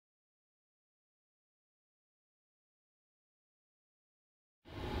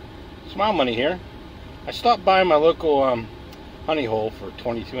Smile Money here. I stopped by my local honey hole for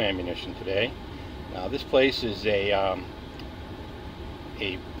 22 ammunition today. Now this place is a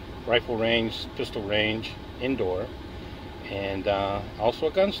rifle range, pistol range, indoor, and also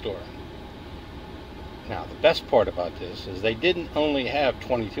a gun store. Now the best part about this is they didn't only have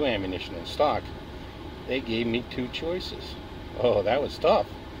 22 ammunition in stock, they gave me 2 choices. Oh, that was tough,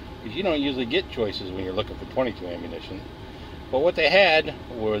 because you don't usually get choices when you're looking for 22 ammunition. But what they had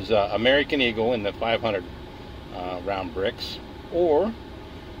was American Eagle in the 500 round bricks, or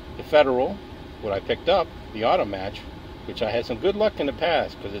the Federal, what I picked up, the Auto Match, which I had some good luck in the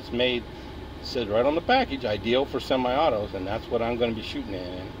past, because it's made, it says right on the package, ideal for semi-autos, and that's what I'm going to be shooting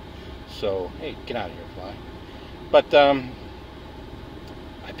in. So, hey, get out of here, fly. But I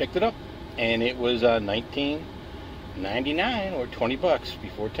picked it up, and it was $19.99 or 20 bucks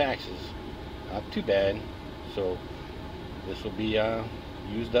before taxes. Not too bad. So this will be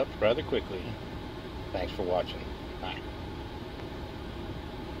used up rather quickly. Thanks for watching. Bye.